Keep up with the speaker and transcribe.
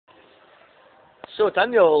So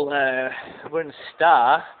Daniel, we're in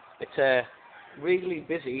Star. It's really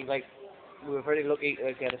busy. Like we were very lucky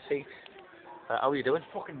to get a seat. How are you doing?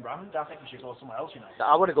 Fucking rammed. I think we should go somewhere else, you know.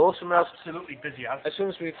 I want to go somewhere else. Absolutely busy as. As soon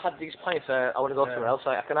as we've had these pints, I want to go somewhere else.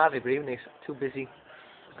 I can hardly breathe in these. Too busy.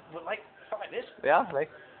 But like this.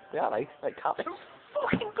 Like carpet. Too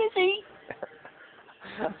fucking busy.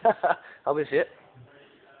 How busy is it?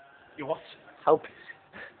 You what? How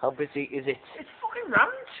busy is it? It's fucking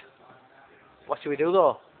rammed. What should we do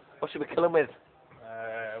though? What should we kill him with?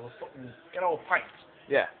 We'll fucking get our pints.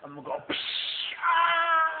 Yeah. And we'll go.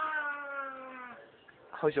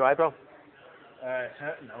 How's your eyebrow? It's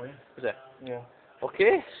hurting now, yeah. Is it? Yeah.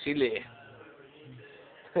 Okay, see you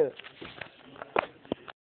later.